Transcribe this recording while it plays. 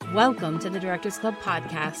Welcome to the Directors Club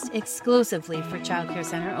podcast, exclusively for Child Care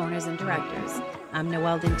Center owners and directors. I'm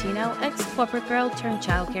Noelle Dentino, ex-corporate girl turned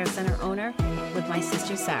Child Care Center owner with my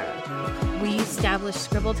sister Sarah. We established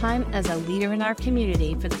Scribble Time as a leader in our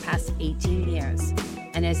community for the past 18 years.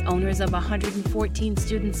 And as owners of a 114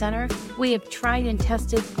 student center, we have tried and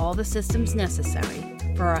tested all the systems necessary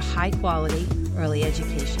for a high-quality early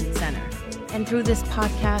education center. And through this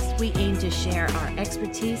podcast, we aim to share our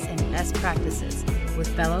expertise and best practices with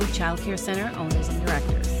fellow Child Care Center owners and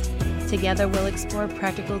directors. Together, we'll explore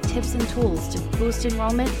practical tips and tools to boost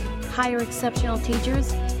enrollment, hire exceptional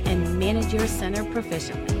teachers, and manage your center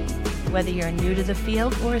proficiently. Whether you're new to the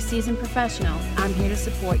field or a seasoned professional, I'm here to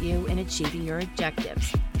support you in achieving your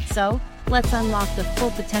objectives. So, let's unlock the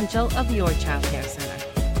full potential of your Child Care Center.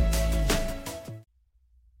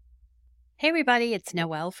 Hey everybody, it's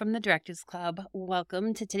Noelle from the Directors Club.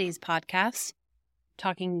 Welcome to today's podcast.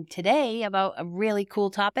 Talking today about a really cool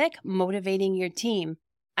topic, motivating your team.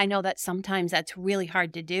 I know that sometimes that's really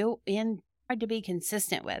hard to do and hard to be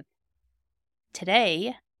consistent with.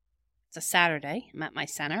 Today, it's a Saturday, I'm at my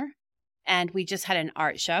center, and we just had an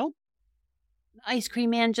art show. The ice cream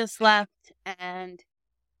man just left, and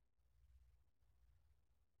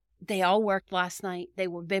they all worked last night. They've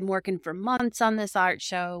been working for months on this art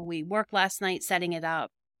show. We worked last night setting it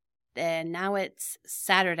up. And now it's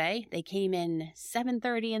Saturday. They came in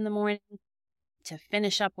 7:30 in the morning to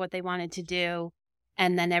finish up what they wanted to do.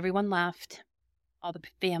 And then everyone left, all the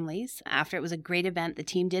families. After it was a great event, the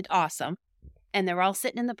team did awesome. And they're all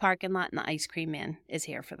sitting in the parking lot, and the ice cream man is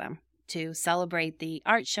here for them to celebrate the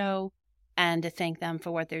art show and to thank them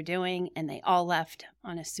for what they're doing. And they all left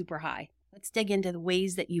on a super high. Let's dig into the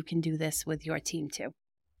ways that you can do this with your team too.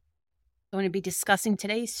 I'm going to be discussing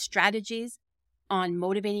today's strategies on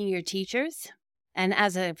motivating your teachers. And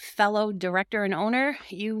as a fellow director and owner,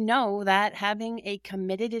 you know that having a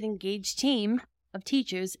committed and engaged team of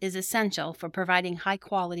teachers is essential for providing high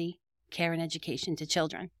quality care and education to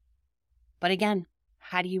children. But again,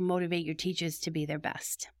 how do you motivate your teachers to be their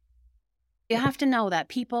best? You have to know that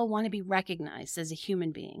people want to be recognized as a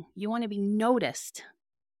human being. You want to be noticed.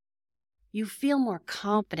 You feel more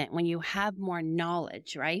confident when you have more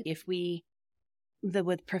knowledge, right?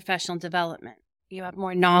 With professional development, you have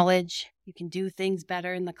more knowledge, you can do things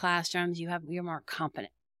better in the classrooms, you're more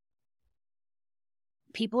confident.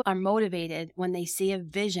 People are motivated when they see a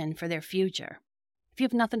vision for their future. If you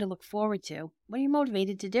have nothing to look forward to, what are you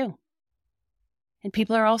motivated to do? And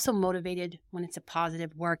people are also motivated when it's a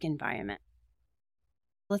positive work environment.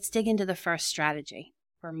 Let's dig into the first strategy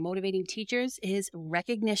for motivating teachers is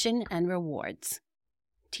recognition and rewards.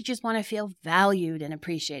 Teachers want to feel valued and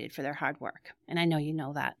appreciated for their hard work, and I know you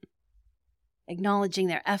know that. Acknowledging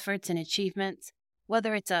their efforts and achievements,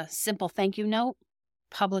 whether it's a simple thank you note,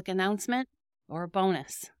 public announcement, or a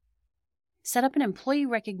bonus. Set up an employee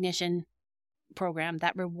recognition program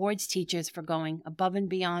that rewards teachers for going above and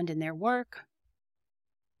beyond in their work.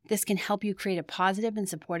 This can help you create a positive and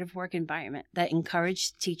supportive work environment that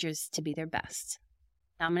encourages teachers to be their best.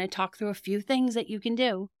 Now, I'm going to talk through a few things that you can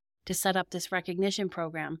do to set up this recognition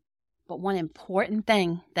program. But one important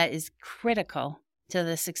thing that is critical to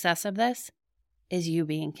the success of this is you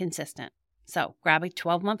being consistent. So grab a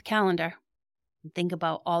 12-month calendar and think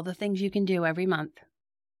about all the things you can do every month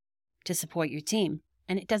to support your team.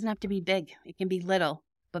 And it doesn't have to be big. It can be little,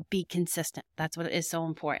 but be consistent. That's what is so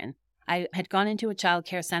important. I had gone into a child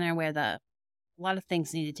care center where a lot of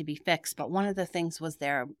things needed to be fixed, but one of the things was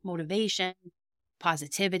their motivation,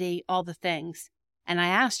 positivity, all the things. And I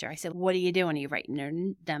asked her, I said, what are you doing? Are you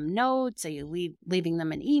writing them notes? Are you leaving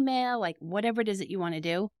them an email? Like whatever it is that you want to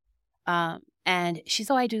do. And she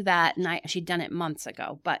said, I do that. And she'd done it months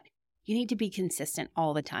ago, but you need to be consistent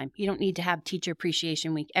all the time. You don't need to have Teacher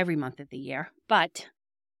Appreciation Week every month of the year, but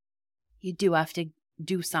you do have to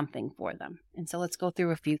do something for them. And so let's go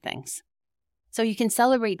through a few things. So you can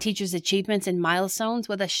celebrate teachers' achievements and milestones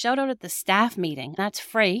with a shout out at the staff meeting. That's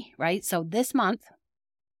free, right? So this month,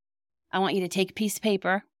 I want you to take a piece of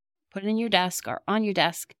paper, put it in your desk or on your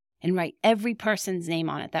desk, and write every person's name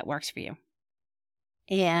on it that works for you.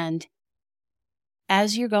 And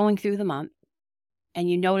as you're going through the month and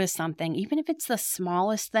you notice something, even if it's the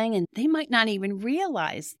smallest thing, and they might not even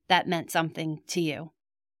realize that meant something to you,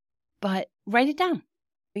 but write it down.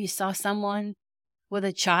 You saw someone with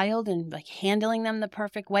a child and handling them the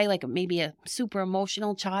perfect way, like maybe a super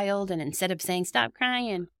emotional child. And instead of saying, stop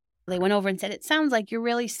crying, they went over and said, it sounds like you're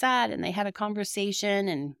really sad. And they had a conversation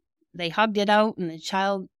and they hugged it out and the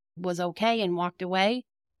child was okay and walked away.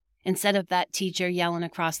 Instead of that teacher yelling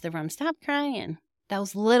across the room, stop crying.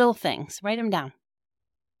 Those little things, write them down.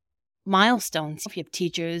 milestones. If you have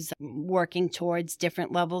teachers working towards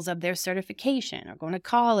different levels of their certification or going to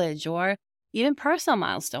college or even personal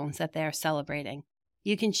milestones that they're celebrating,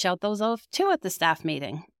 you can shout those off too at the staff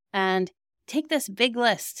meeting. And take this big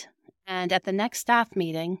list, and at the next staff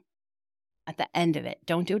meeting, at the end of it,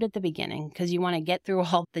 don't do it at the beginning because you want to get through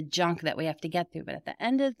all the junk that we have to get through. But at the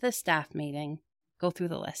end of the staff meeting, go through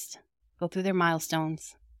the list, go through their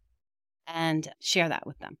milestones, and share that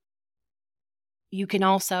with them. You can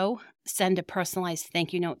also send a personalized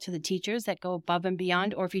thank you note to the teachers that go above and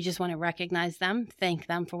beyond, or if you just want to recognize them, thank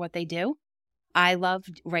them for what they do. I love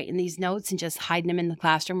writing these notes and just hiding them in the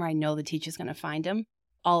classroom where I know the teacher's going to find them.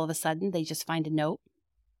 All of a sudden, they just find a note.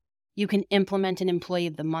 You can implement an Employee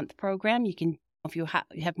of the Month program. You can, if you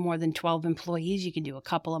have more than 12 employees, you can do a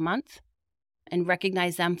couple a month and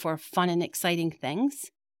recognize them for fun and exciting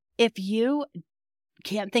things. If you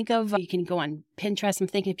can't think of, you can go on Pinterest. I'm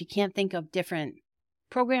thinking if you can't think of different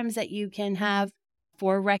programs that you can have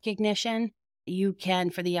for recognition, you can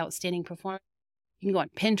for the outstanding performance. You can go on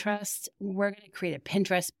Pinterest. We're going to create a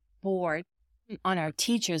Pinterest board on our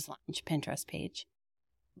Teachers Lounge Pinterest page.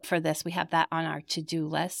 For this, we have that on our to-do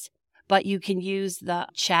list. But you can use the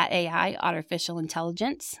Chat AI, artificial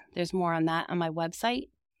intelligence. There's more on that on my website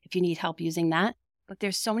if you need help using that. But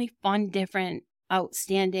there's so many fun, different,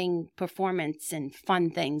 outstanding performance and fun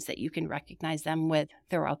things that you can recognize them with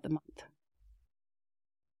throughout the month.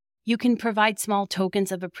 You can provide small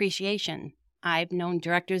tokens of appreciation. I've known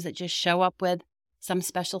directors that just show up with some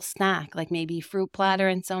special snack, like maybe fruit platter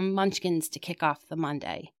and some munchkins to kick off the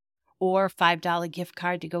Monday, or $5 gift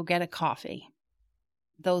card to go get a coffee.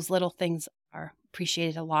 Those little things are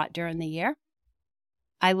appreciated a lot during the year.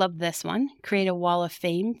 I love this one. Create a wall of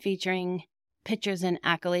fame featuring pictures and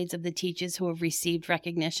accolades of the teachers who have received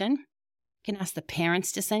recognition. You can ask the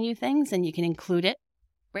parents to send you things and you can include it.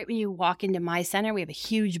 Right when you walk into my center, we have a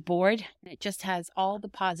huge board and it just has all the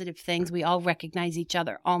positive things. We all recognize each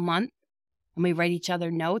other all month and we write each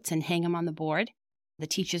other notes and hang them on the board. The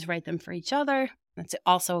teachers write them for each other. That's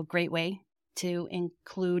also a great way to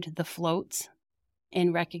include the floats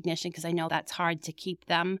in recognition because I know that's hard to keep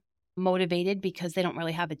them motivated because they don't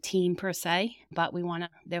really have a team per se, but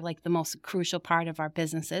they're like the most crucial part of our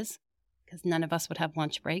businesses because none of us would have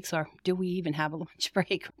lunch breaks, or do we even have a lunch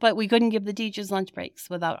break? But we couldn't give the teachers lunch breaks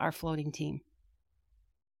without our floating team.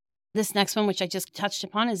 This next one, which I just touched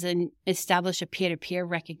upon, is establish a peer-to-peer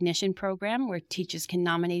recognition program where teachers can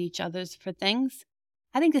nominate each other for things.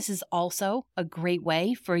 I think this is also a great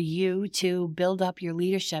way for you to build up your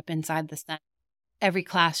leadership inside the center. Every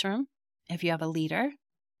classroom, if you have a leader,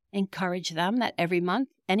 encourage them that every month,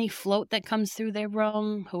 any float that comes through their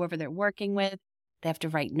room, whoever they're working with, they have to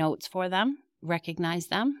write notes for them, recognize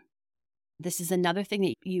them. This is another thing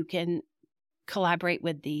that you can collaborate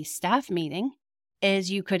with the staff meeting,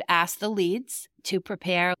 is you could ask the leads to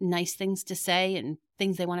prepare nice things to say and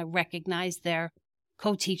things they want to recognize their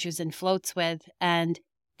co-teachers and floats with, and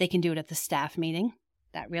they can do it at the staff meeting.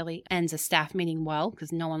 That really ends a staff meeting well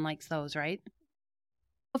because no one likes those, right?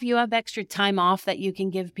 If you have extra time off that you can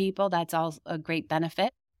give people, that's all a great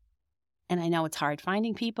benefit. And I know it's hard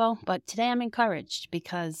finding people, but today I'm encouraged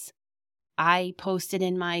because I posted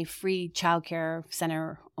in my free childcare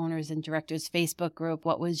center owners and directors Facebook group,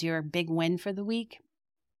 what was your big win for the week?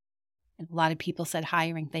 And a lot of people said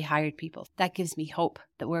hiring. They hired people. That gives me hope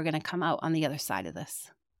that we're going to come out on the other side of this.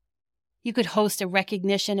 You could host a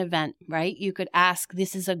recognition event, right? You could ask,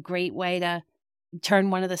 this is a great way to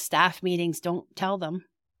turn one of the staff meetings. Don't tell them.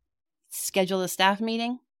 Schedule a staff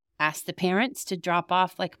meeting. Ask the parents to drop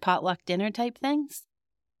off like potluck dinner type things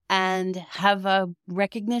and have a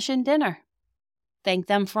recognition dinner. Thank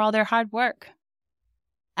them for all their hard work.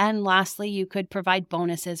 And lastly, you could provide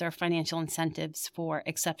bonuses or financial incentives for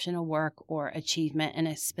exceptional work or achievement in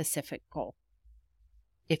a specific goal,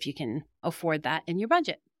 if you can afford that in your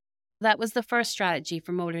budget. That was the first strategy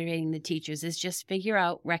for motivating the teachers, is just figure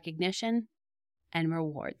out recognition and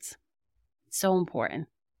rewards. So important,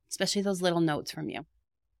 especially those little notes from you.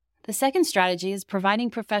 The second strategy is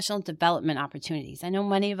providing professional development opportunities. I know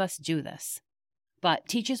many of us do this, but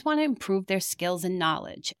teachers want to improve their skills and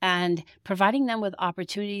knowledge, and providing them with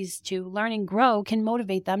opportunities to learn and grow can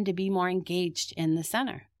motivate them to be more engaged in the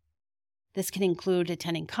center. This can include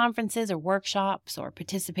attending conferences or workshops or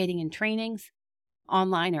participating in trainings,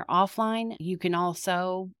 online or offline. You can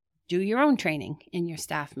also do your own training in your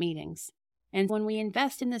staff meetings. And when we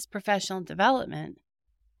invest in this professional development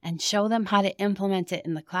and show them how to implement it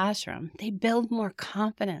in the classroom, they build more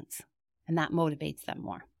confidence, and that motivates them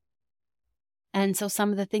more. And so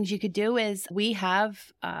some of the things you could do is we have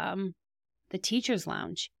the Teachers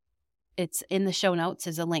Lounge. It's in the show notes.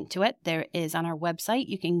 There's a link to it. There is on our website.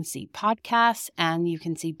 You can see podcasts and you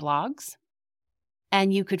can see blogs.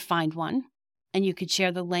 And you could find one and you could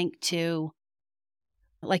share the link to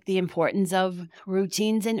like the importance of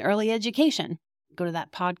routines in early education. Go to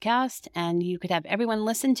that podcast and you could have everyone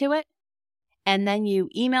listen to it. And then you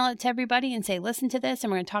email it to everybody and say, listen to this.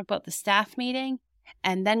 And we're going to talk about the staff meeting.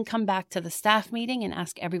 And then come back to the staff meeting and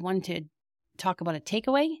ask everyone to talk about a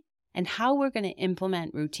takeaway and how we're going to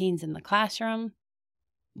implement routines in the classroom,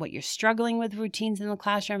 what you're struggling with routines in the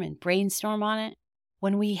classroom, and brainstorm on it.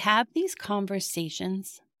 When we have these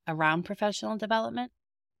conversations around professional development,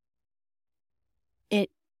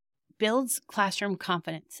 it builds classroom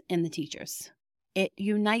confidence in the teachers. It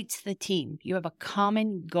unites the team. You have a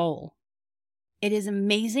common goal. It is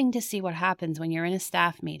amazing to see what happens when you're in a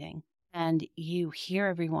staff meeting and you hear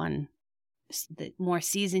everyone, the more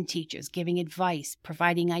seasoned teachers, giving advice,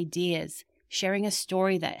 providing ideas, sharing a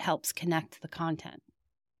story that helps connect the content.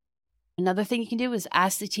 Another thing you can do is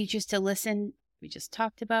ask the teachers to listen. We just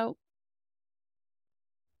talked about.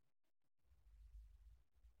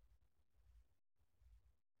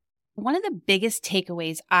 One of the biggest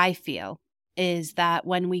takeaways I feel is that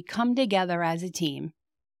when we come together as a team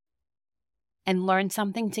and learn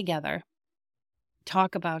something together,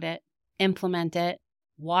 talk about it, implement it,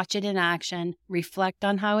 watch it in action, reflect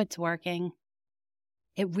on how it's working,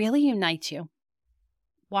 it really unites you.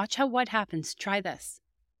 Watch what happens. Try this.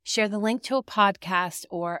 Share the link to a podcast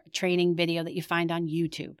or a training video that you find on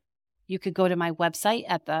YouTube. You could go to my website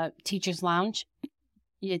at the Teachers Lounge.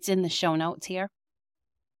 It's in the show notes here.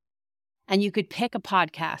 And you could pick a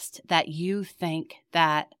podcast that you think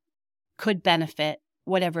that could benefit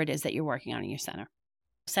whatever it is that you're working on in your center.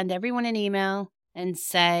 Send everyone an email and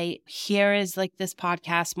say, here is like this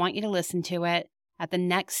podcast. Want you to listen to it. At the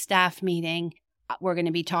next staff meeting, we're going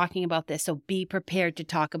to be talking about this. So be prepared to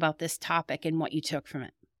talk about this topic and what you took from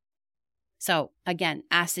it. So again,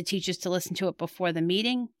 ask the teachers to listen to it before the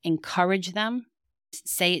meeting, encourage them,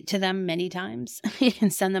 say it to them many times. You can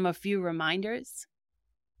send them a few reminders.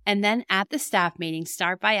 And then at the staff meeting,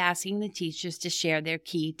 start by asking the teachers to share their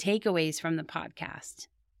key takeaways from the podcast.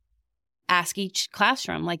 Ask each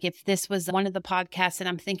classroom, like if this was one of the podcasts that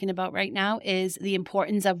I'm thinking about right now, is the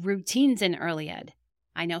importance of routines in early ed.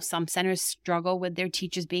 I know some centers struggle with their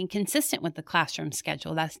teachers being consistent with the classroom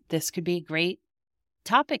schedule. This could be a great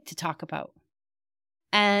topic to talk about.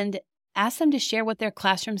 And ask them to share what their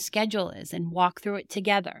classroom schedule is and walk through it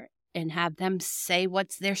together and have them say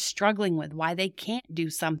what they're struggling with, why they can't do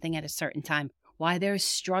something at a certain time, why they're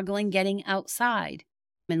struggling getting outside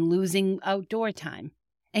and losing outdoor time,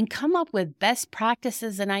 and come up with best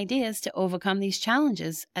practices and ideas to overcome these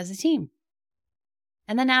challenges as a team.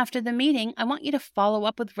 And then after the meeting, I want you to follow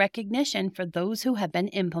up with recognition for those who have been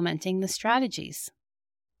implementing the strategies.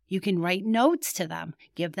 You can write notes to them,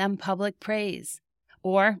 give them public praise,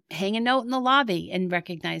 or hang a note in the lobby and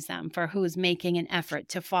recognize them for who is making an effort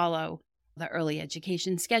to follow the early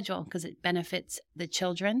education schedule because it benefits the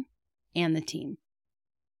children and the team.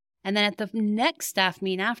 And then at the next staff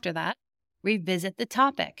meeting after that, revisit the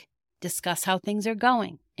topic, discuss how things are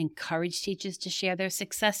going, encourage teachers to share their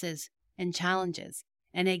successes and challenges,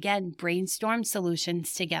 and again, brainstorm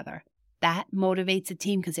solutions together. That motivates a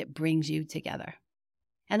team because it brings you together.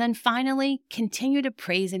 And then finally, continue to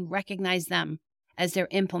praise and recognize them as they're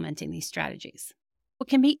implementing these strategies. It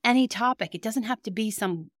can be any topic. It doesn't have to be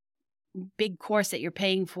some big course that you're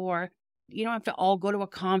paying for. You don't have to all go to a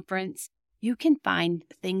conference. You can find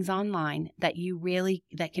things online that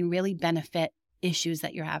can really benefit issues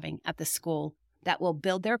that you're having at the school that will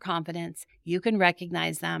build their confidence. You can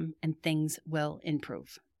recognize them and things will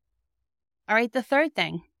improve. All right, the third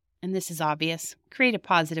thing, and this is obvious, create a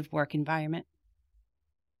positive work environment.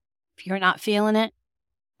 If you're not feeling it,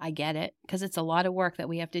 I get it, because it's a lot of work that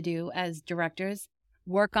we have to do as directors.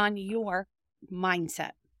 Work on your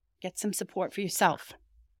mindset. Get some support for yourself.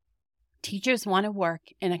 Teachers want to work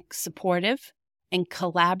in a supportive and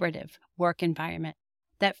collaborative work environment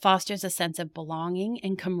that fosters a sense of belonging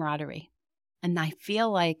and camaraderie. And I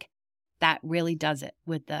feel like that really does it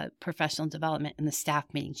with the professional development and the staff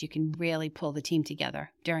meetings. You can really pull the team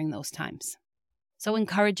together during those times. So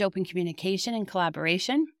encourage open communication and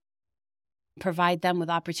collaboration. Provide them with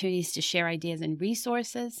opportunities to share ideas and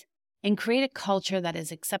resources, and create a culture that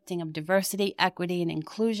is accepting of diversity, equity, and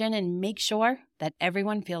inclusion, and make sure that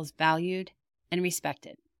everyone feels valued and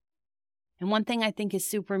respected. And one thing I think is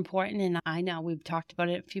super important, and I know we've talked about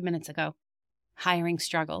it a few minutes ago, hiring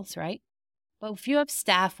struggles, right? But if you have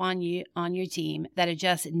staff on your team that are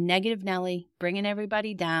just negative Nelly, bringing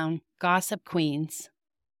everybody down, gossip queens,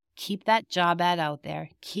 keep that job ad out there,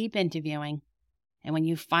 keep interviewing, And when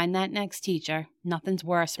you find that next teacher, nothing's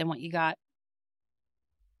worse than what you got.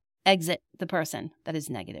 Exit the person that is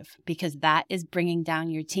negative, because that is bringing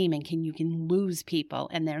down your team, and you can lose people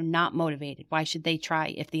and they're not motivated. Why should they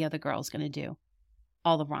try if the other girl's going to do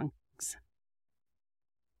all the wrong things?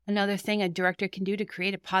 Another thing a director can do to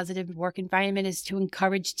create a positive work environment is to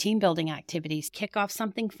encourage team building activities. Kick off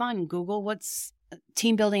something fun. Google what's a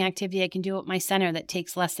team building activity I can do at my center that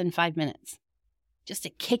takes less than 5 minutes. Just to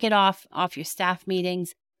kick it off your staff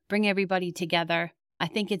meetings, bring everybody together. I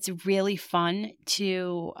think it's really fun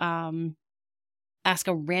to ask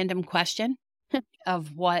a random question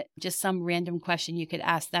just some random question you could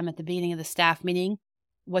ask them at the beginning of the staff meeting.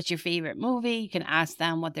 What's your favorite movie? You can ask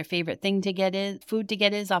them what their favorite food to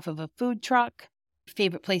get is off of a food truck,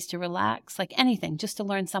 favorite place to relax, like anything, just to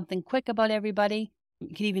learn something quick about everybody.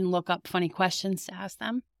 You can even look up funny questions to ask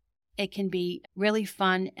them. It can be really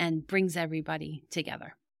fun and brings everybody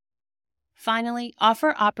together. Finally,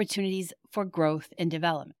 offer opportunities for growth and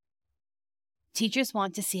development. Teachers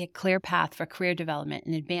want to see a clear path for career development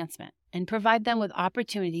and advancement, and provide them with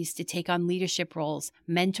opportunities to take on leadership roles,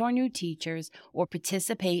 mentor new teachers, or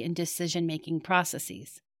participate in decision-making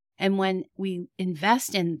processes. And when we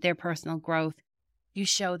invest in their personal growth, you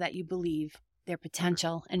show that you believe their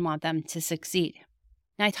potential and want them to succeed.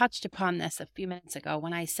 And I touched upon this a few minutes ago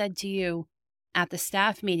when I said to you, at the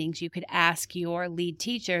staff meetings, you could ask your lead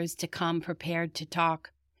teachers to come prepared to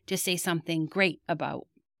talk, to say something great about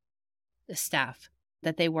the staff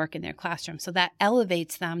that they work in their classroom. So that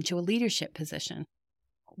elevates them to a leadership position.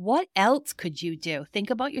 What else could you do? Think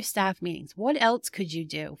about your staff meetings. What else could you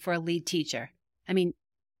do for a lead teacher? I mean,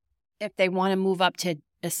 if they want to move up to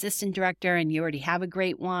assistant director and you already have a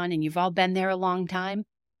great one and you've all been there a long time,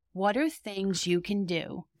 what are things you can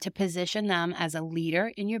do to position them as a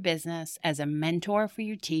leader in your business, as a mentor for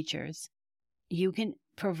your teachers? You can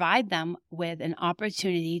provide them with an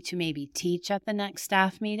opportunity to maybe teach at the next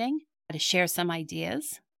staff meeting, to share some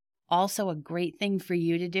ideas. Also, a great thing for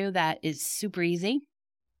you to do that is super easy.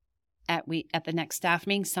 At the next staff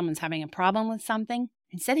meeting, someone's having a problem with something.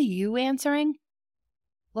 Instead of you answering,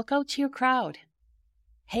 look out to your crowd.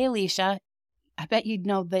 Hey, Alicia, I bet you'd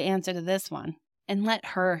know the answer to this one. And let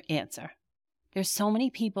her answer. There's so many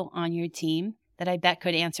people on your team that I bet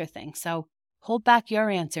could answer things. So hold back your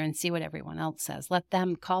answer and see what everyone else says. Let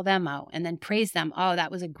them call them out and then praise them. Oh,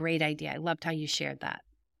 that was a great idea. I loved how you shared that.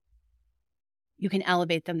 You can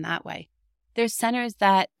elevate them that way. There's centers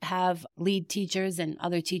that have lead teachers and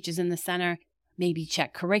other teachers in the center, maybe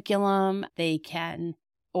check curriculum. They can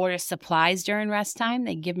order supplies during rest time.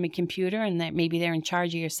 They give them a computer and maybe they're in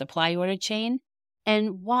charge of your supply order chain.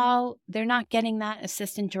 And while they're not getting that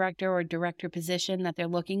assistant director or director position that they're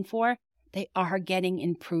looking for, they are getting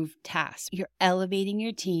improved tasks. You're elevating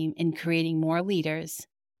your team and creating more leaders.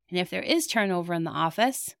 And if there is turnover in the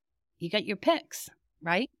office, you got your picks,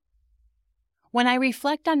 right? When I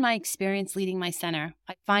reflect on my experience leading my center,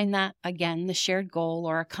 I find that, again, the shared goal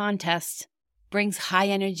or a contest brings high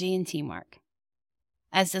energy and teamwork,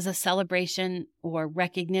 as does a celebration or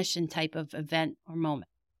recognition type of event or moment.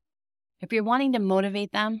 If you're wanting to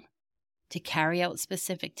motivate them to carry out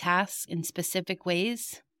specific tasks in specific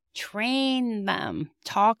ways, train them.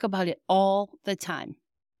 Talk about it all the time.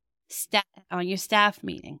 On your staff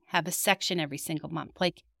meeting, have a section every single month.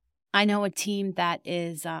 Like, I know a team that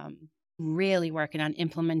is really working on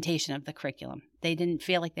implementation of the curriculum. They didn't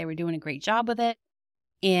feel like they were doing a great job with it.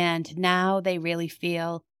 And now they really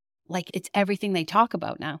feel like it's everything they talk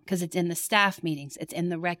about now because it's in the staff meetings. It's in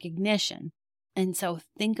the recognition. And so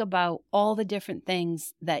think about all the different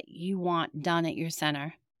things that you want done at your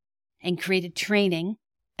center and create a training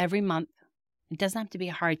every month. It doesn't have to be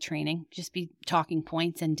a hard training, just be talking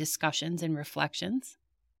points and discussions and reflections.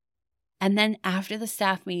 And then after the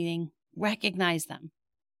staff meeting, recognize them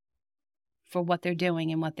for what they're doing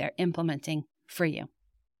and what they're implementing for you.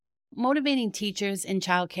 Motivating teachers in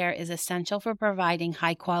childcare is essential for providing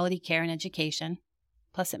high quality care and education.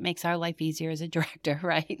 Plus, it makes our life easier as a director,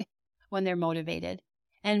 right? When they're motivated.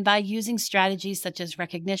 And by using strategies such as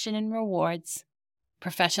recognition and rewards,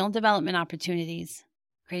 professional development opportunities,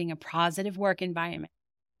 creating a positive work environment,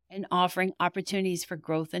 and offering opportunities for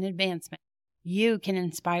growth and advancement, you can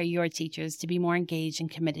inspire your teachers to be more engaged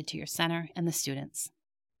and committed to your center and the students.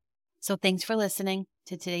 So thanks for listening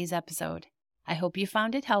to today's episode. I hope you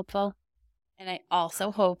found it helpful, and I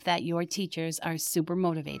also hope that your teachers are super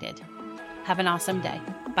motivated. Have an awesome day.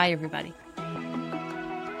 Bye, everybody.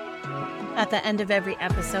 At the end of every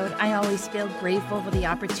episode, I always feel grateful for the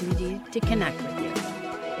opportunity to connect with you.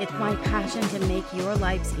 It's my passion to make your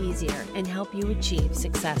lives easier and help you achieve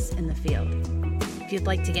success in the field. If you'd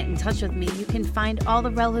like to get in touch with me, you can find all the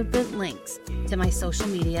relevant links to my social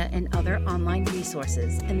media and other online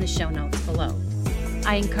resources in the show notes below.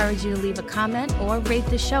 I encourage you to leave a comment or rate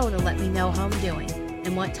the show to let me know how I'm doing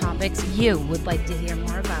and what topics you would like to hear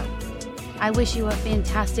more about. I wish you a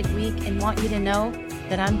fantastic week and want you to know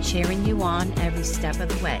that I'm cheering you on every step of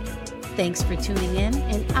the way. Thanks for tuning in,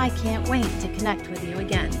 and I can't wait to connect with you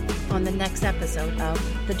again on the next episode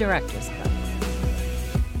of The Directors Club.